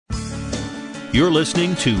You're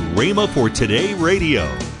listening to Rhema for Today Radio.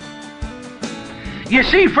 You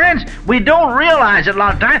see, friends, we don't realize it a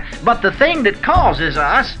lot of times, but the thing that causes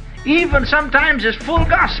us, even sometimes as full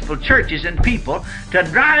gospel churches and people, to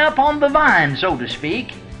dry up on the vine, so to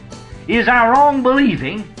speak, is our wrong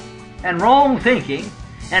believing and wrong thinking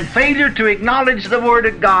and failure to acknowledge the Word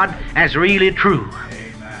of God as really true.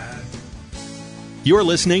 You're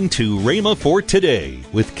listening to Rhema for Today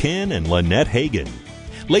with Ken and Lynette Hagin.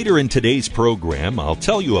 Later in today's program, I'll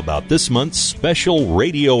tell you about this month's special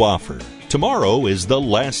radio offer. Tomorrow is the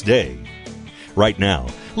last day. Right now,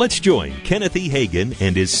 let's join Kenneth E. Hagin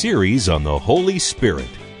and his series on the Holy Spirit.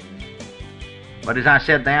 But as I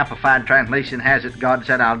said, the Amplified Translation has it, God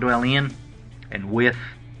said, I'll dwell in and with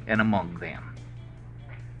and among them.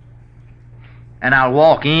 And I'll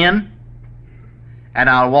walk in, and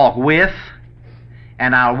I'll walk with,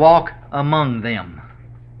 and I'll walk among them.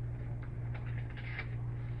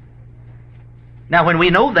 Now, when we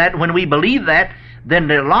know that, when we believe that,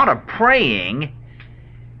 then a lot of praying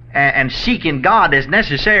and seeking God, as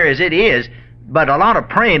necessary as it is, but a lot of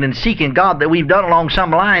praying and seeking God that we've done along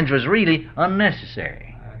some lines was really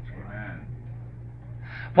unnecessary. Amen.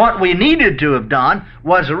 What we needed to have done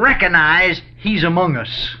was recognize He's among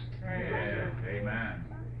us. Amen.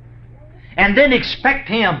 And then expect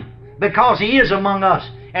Him, because He is among us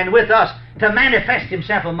and with us, to manifest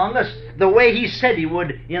Himself among us the way He said He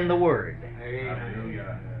would in the Word.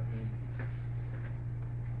 Hallelujah.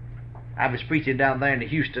 I was preaching down there in the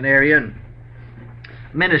Houston area, and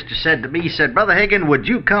the minister said to me, he said, Brother Hagin, would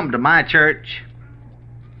you come to my church?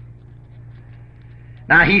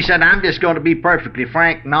 Now, he said, I'm just going to be perfectly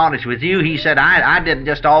frank and honest with you. He said, I didn't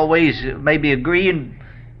just always maybe agree and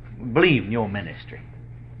believe in your ministry.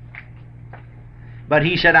 But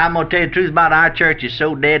he said, I'm going to tell you the truth about our church is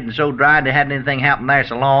so dead and so dry, there hadn't anything happened there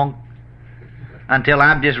so long, until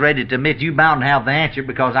I'm just ready to admit you bound to have the answer,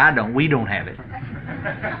 because we don't have it.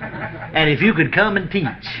 And if you could come and teach,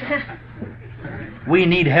 we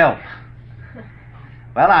need help.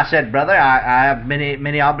 Well, I said, brother, I have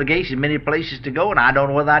many obligations, many places to go, and I don't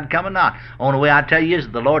know whether I'd come or not. Only way I tell you is,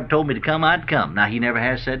 if the Lord told me to come, I'd come. Now, He never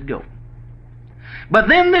has said go. But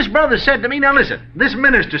then this brother said to me, now listen, this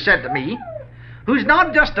minister said to me, who's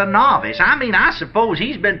not just a novice, I suppose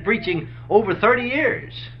he's been preaching over 30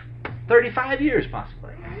 years, 35 years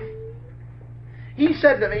possibly. He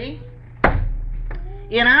said to me,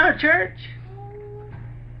 in our church,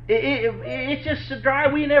 it's just so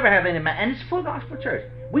dry, we never have any, and it's a full gospel church,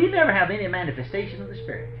 we never have any manifestation of the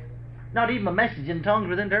Spirit. Not even a message in tongues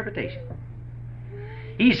with interpretation.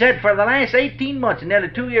 He said, for the last 18 months, nearly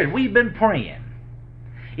 2 years, we've been praying.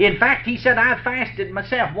 In fact, he said, I fasted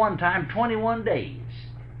myself one time 21 days.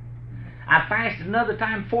 I fasted another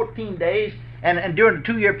time 14 days, and during the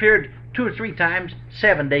 2-year period, 2 or 3 times,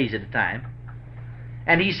 7 days at a time.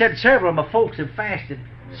 And he said several of my folks have fasted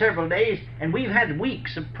several days, and we've had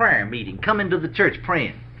weeks of prayer meeting, coming to the church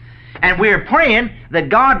praying. And we're praying that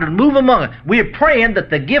God will move among us. We're praying that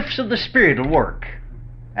the gifts of the Spirit will work.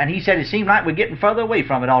 And he said it seemed like we're getting further away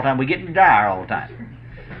from it all the time. We're getting drier all the time.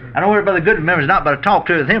 I know where Brother Goodman remembers not, but I talked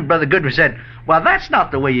to him. Brother Goodman said, well, that's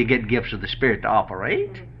not the way you get gifts of the Spirit to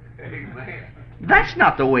operate. Amen. That's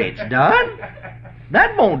not the way it's done.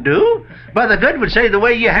 That won't do. Brother Goodman would say the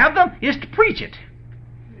way you have them is to preach it.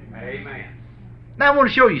 Amen. Now I want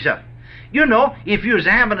to show you something. You know, if you was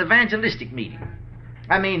to have an evangelistic meeting,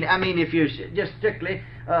 I mean, if you're just strictly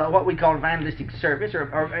what we call evangelistic service or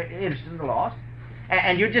interested in the lost,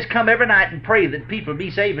 and you just come every night and pray that people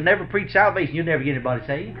be saved and never preach salvation, you'd never get anybody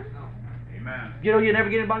saved. Amen. You know you'd never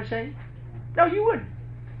get anybody saved? No, you wouldn't.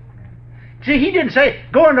 See, He didn't say,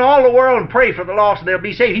 go into all the world and pray for the lost and they'll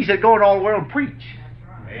be saved. He said, go into all the world and preach.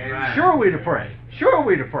 Amen. Sure we're to pray. Sure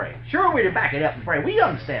we're to pray. Sure we're to back it up and pray. We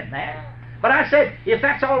understand that. But I said, if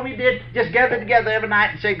that's all we did, just gather together every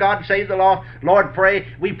night and say, God save the lost, Lord pray,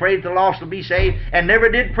 we pray that the lost will be saved, and never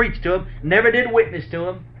did preach to them, never did witness to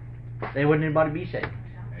them, there wouldn't anybody be saved.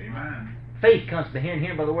 Amen. Faith comes by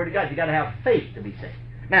hearing by the Word of God. You've got to have faith to be saved.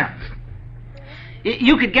 Now,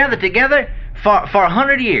 you could gather together for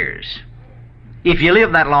 100 years, if you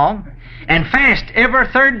live that long, and fast every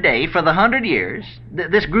third day for the 100 years,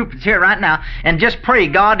 this group that's here right now, and just pray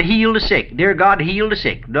God to heal the sick. Dear God, heal the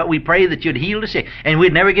sick. We pray that you'd heal the sick. And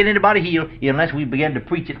we'd never get anybody healed unless we began to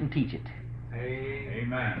preach it and teach it.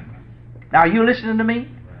 Amen. Now, are you listening to me?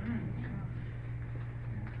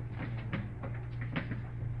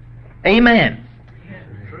 Amen.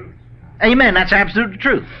 Amen. That's absolute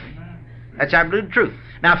truth. That's absolute truth.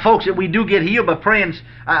 Now, folks, that we do get healed by praying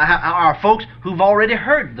are folks who've already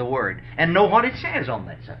heard the Word and know what it says on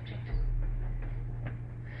that subject.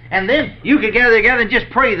 And then you could gather together and just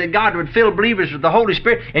pray that God would fill believers with the Holy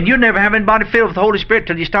Spirit, and you'd never have anybody filled with the Holy Spirit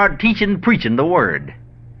till you start teaching and preaching the Word.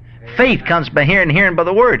 Faith comes by hearing, and hearing by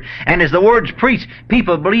the Word. And as the Word's preached,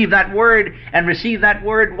 people believe that Word and receive that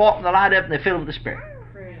Word, walk in the light up, and they're filled with the Spirit.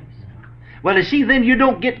 Well, you see, then you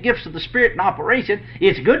don't get gifts of the Spirit in operation.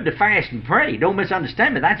 It's good to fast and pray. Don't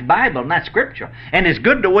misunderstand me. That's Bible and that's Scripture. And it's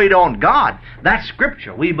good to wait on God. That's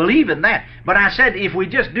Scripture. We believe in that. But I said, if we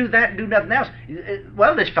just do that and do nothing else,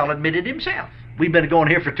 well, this fellow admitted himself. We've been going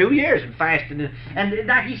here for 2 years and fasting. And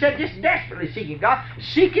like he said, just desperately seeking God.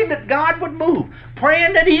 Seeking that God would move.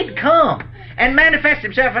 Praying that He'd come and manifest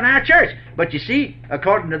Himself in our church. But you see,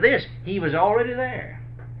 according to this, He was already there.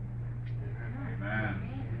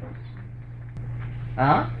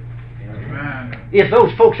 Amen. If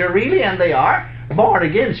those folks are really, and they are, born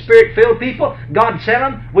again, Spirit-filled people, God sent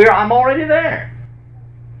them, I'm already there.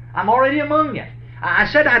 I'm already among you. I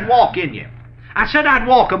said I'd walk in you. I said I'd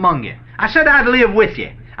walk among you. I said I'd live with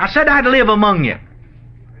you. I said I'd live among you.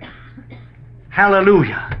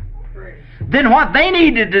 Hallelujah. Then what they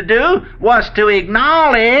needed to do was to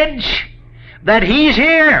acknowledge that He's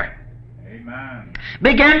here. Amen.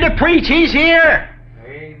 Began to preach, He's here.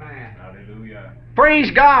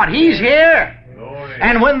 Praise God, He's here. Glory.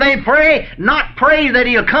 And when they pray, not pray that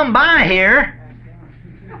He'll come by here.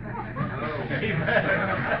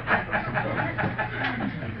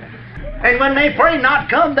 And when they pray, not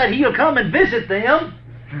come that He'll come and visit them.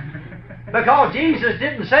 Because Jesus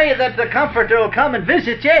didn't say that the Comforter will come and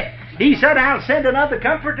visit you. He said, I'll send another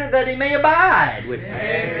Comforter that He may abide with you.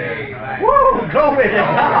 Woo, glory to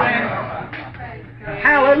God.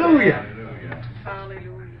 Hallelujah.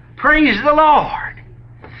 Praise the Lord.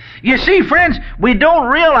 You see, friends, we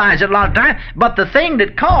don't realize it a lot of times, but the thing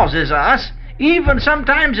that causes us, even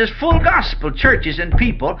sometimes as full gospel churches and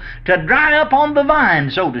people, to dry up on the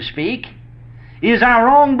vine, so to speak, is our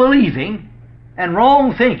wrong believing and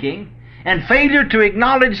wrong thinking and failure to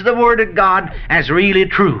acknowledge the Word of God as really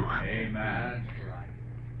true. Amen.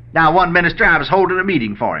 Now, one minister, I was holding a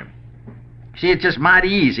meeting for him. See, it's just mighty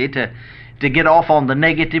easy to get off on the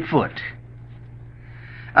negative foot.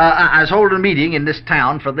 I was holding a meeting in this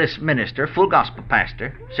town for this minister, full gospel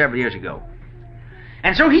pastor, several years ago.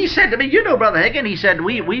 And so he said to me, you know, Brother Hagin, he said,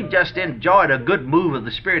 we've just enjoyed a good move of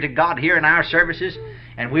the Spirit of God here in our services,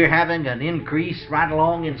 and we're having an increase right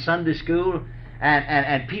along in Sunday school,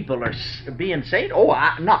 and people are being saved. Oh,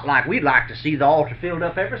 not like we'd like to see the altar filled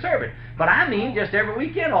up every service, but I mean just every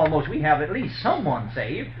weekend almost we have at least someone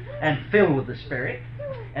saved and filled with the Spirit,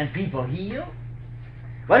 and people healed.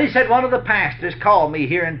 Well, he said one of the pastors called me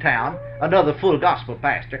here in town, another full gospel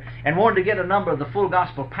pastor, and wanted to get a number of the full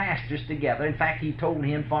gospel pastors together. In fact, he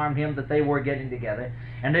informed him that they were getting together,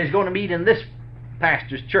 and they're going to meet in this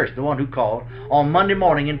pastor's church, the one who called, on Monday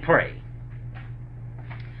morning and pray.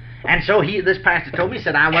 And so this pastor told me, he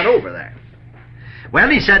said, I went over there. Well,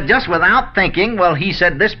 he said, just without thinking, he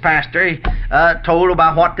said this pastor told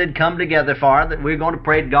about what they'd come together for, that we're going to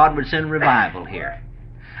pray God would send revival here.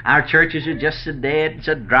 Our churches are just so dead,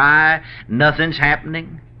 so dry, nothing's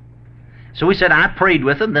happening. So he said, I prayed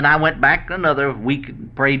with them, then I went back another week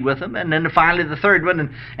and prayed with them, and then finally the third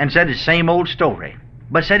one, and said the same old story.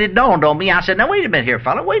 But said it dawned on me, I said, now wait a minute here,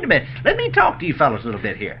 fellow, wait a minute. Let me talk to you fellows a little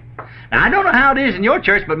bit here. Now I don't know how it is in your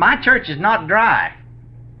church, but my church is not dry.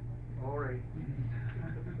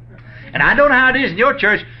 And I don't know how it is in your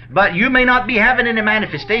church, but you may not be having any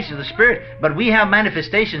manifestations of the Spirit, but we have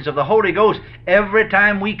manifestations of the Holy Ghost every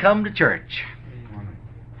time we come to church.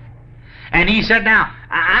 And he said, now,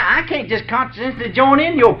 I can't just conscientiously join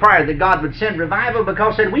in your prayer that God would send revival,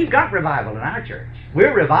 because said we've got revival in our church.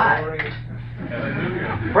 We're revived.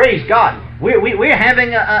 Praise God. We're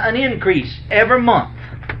having an increase every month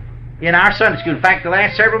in our Sunday school. In fact, the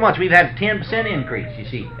last several months we've had a 10% increase, you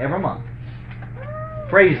see, every month.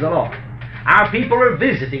 Praise the Lord. Our people are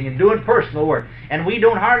visiting and doing personal work, and we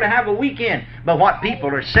don't hardly have a weekend, but what people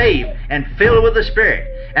are saved and filled with the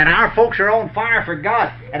Spirit, and our folks are on fire for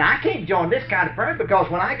God. And I can't join this kind of prayer,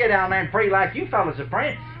 because when I get down there and pray like you fellas are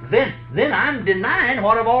praying, then I'm denying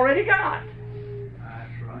what I've already got.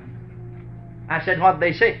 That's right. I said, what did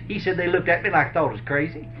they say? He said they looked at me like I thought I was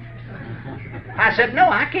crazy. I said, no,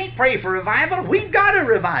 I can't pray for revival. We've got a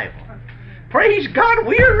revival. Praise God,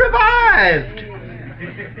 we're revived.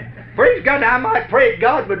 Praise God, I might pray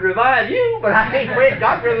God would revive you, but I can't pray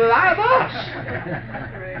God would revive us.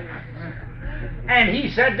 And he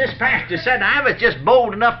said, this pastor said, I was just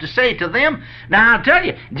bold enough to say to them, now I'll tell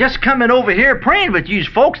you, just coming over here praying with you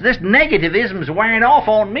folks, this negativism is wearing off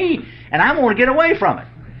on me, and I want to get away from it.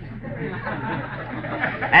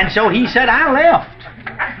 And so he said, I left.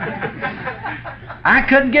 I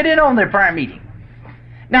couldn't get in on their prayer meeting.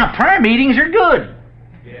 Now, prayer meetings are good.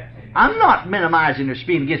 Yes. I'm not minimizing or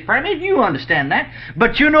speaking against prayer meetings. You understand that.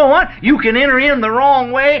 But you know what? You can enter in the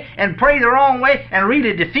wrong way and pray the wrong way and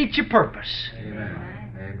really defeat your purpose. Amen.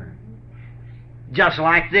 Just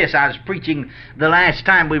like this, I was preaching the last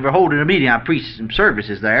time we were holding a meeting. I preached some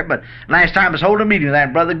services there, but last time I was holding a meeting there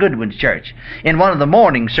in Brother Goodwin's church. In one of the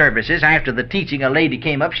morning services, after the teaching, a lady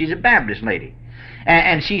came up. She's a Baptist lady.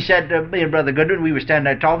 And she said, me and Brother Goodwin, we were standing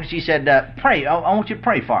there talking. She said, pray. I want you to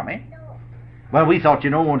pray for me. Well, we thought,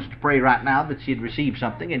 wants to pray right now that she'd received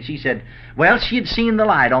something. And she said, well, she had seen the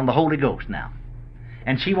light on the Holy Ghost now.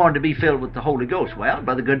 And she wanted to be filled with the Holy Ghost. Well,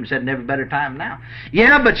 Brother Goodman said, never better time now.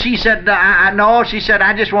 Yeah, but she said, no, she said,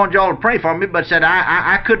 I just wanted y'all to pray for me, but said,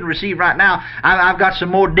 I couldn't receive right now. I've got some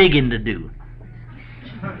more digging to do.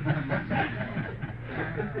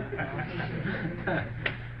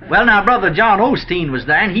 Well, now, Brother John Osteen was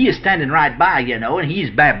there, and he is standing right by, and he's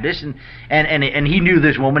Baptist, and he knew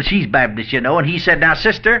this woman, she's Baptist, and he said, now,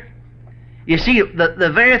 sister, you see,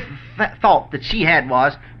 the very thought that she had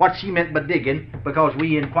was, what she meant by digging, because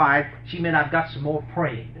we inquired, she meant I've got some more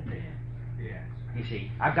praying to do. Yes. You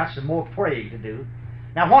see, I've got some more praying to do.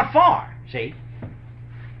 Now, what for, see?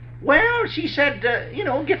 Well, she said,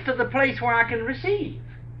 get to the place where I can receive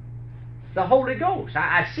the Holy Ghost.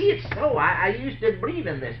 I see it so. I used to believe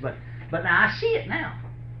in this, but now I see it now.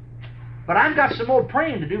 But I've got some more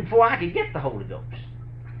praying to do before I can get the Holy Ghost.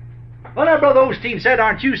 Well, now, Brother Osteen said,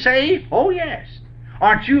 aren't you saved? Oh, yes.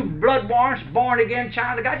 Aren't you blood-washed, born-again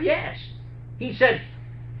child of God? Yes. He said,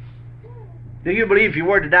 do you believe if you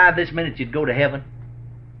were to die this minute you'd go to heaven?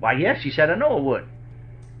 Why, yes. He said, I know I would.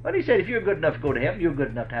 But he said, if you're good enough to go to heaven, you're good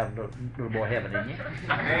enough to have a little more heaven in you.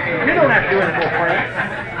 You don't have to do any more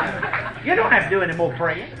praying. You don't have to do any more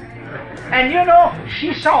praying. And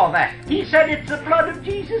she saw that. He said, it's the blood of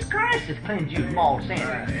Jesus Christ that cleansed you from all sin.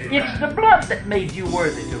 It's the blood that made you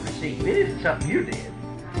worthy to receive. It isn't something you did.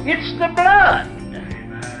 It's the blood.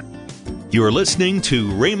 You're listening to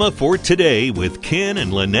Rhema for Today with Ken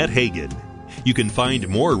and Lynette Hagin. You can find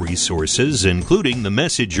more resources, including the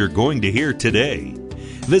message you're going to hear today.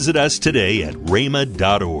 Visit us today at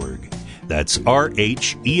rhema.org. That's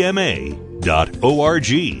RHEMA.org.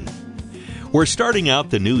 We're starting out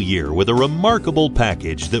the new year with a remarkable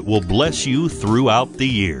package that will bless you throughout the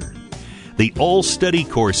year. The All Study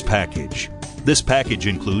Course Package. This package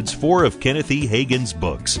includes 4 of Kenneth E. Hagin's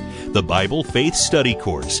books, the Bible Faith Study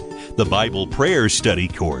Course, the Bible Prayer Study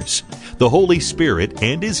Course, the Holy Spirit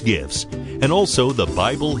and His Gifts, and also the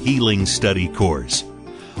Bible Healing Study Course.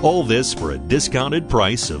 All this for a discounted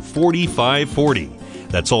price of $45.40.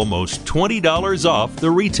 That's almost $20 off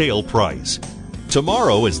the retail price.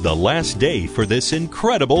 Tomorrow is the last day for this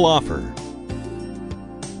incredible offer.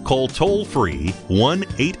 Call toll-free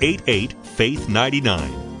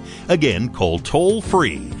 1-888-FAITH-99. Again, call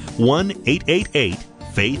toll-free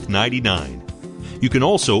 1-888-FAITH-99. You can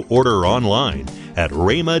also order online at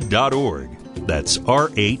rhema.org. That's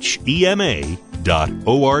RHEMA.org.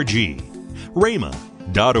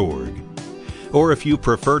 rhema.org. Or if you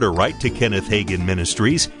prefer to write to Kenneth Hagin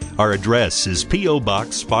Ministries, our address is P.O.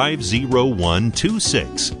 Box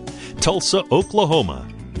 50126, Tulsa, Oklahoma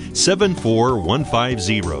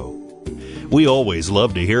 74150. We always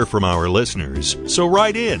love to hear from our listeners, so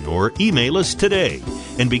write in or email us today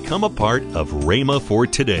and become a part of Rhema for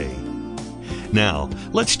Today. Now,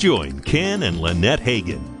 let's join Ken and Lynette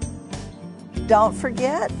Hagin. Don't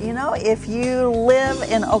forget, if you live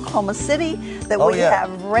in Oklahoma City, that we have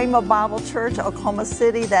Rhema Bible Church, Oklahoma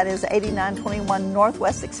City. That is 8921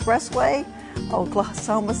 Northwest Expressway,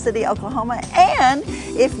 Oklahoma City, Oklahoma. And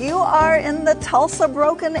if you are in the Tulsa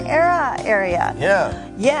Broken Arrow area,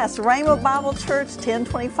 yes, Rhema Bible Church,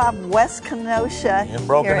 1025 West Kenosha, in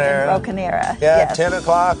Broken Arrow. Yeah, yes. 10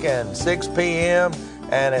 o'clock and 6 p.m.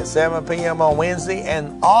 and at 7 p.m. on Wednesday.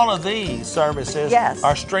 And all of these services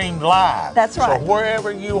are streamed live. That's right. So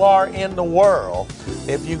wherever you are in the world,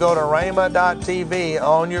 if you go to rhema.tv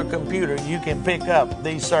on your computer, you can pick up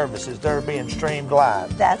these services. They're being streamed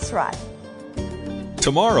live. That's right.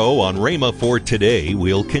 Tomorrow on Rhema for Today,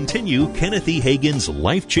 we'll continue Kenneth E. Hagin's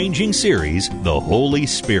life-changing series, The Holy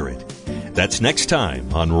Spirit. That's next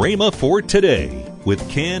time on Rhema for Today with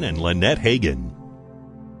Ken and Lynette Hagin.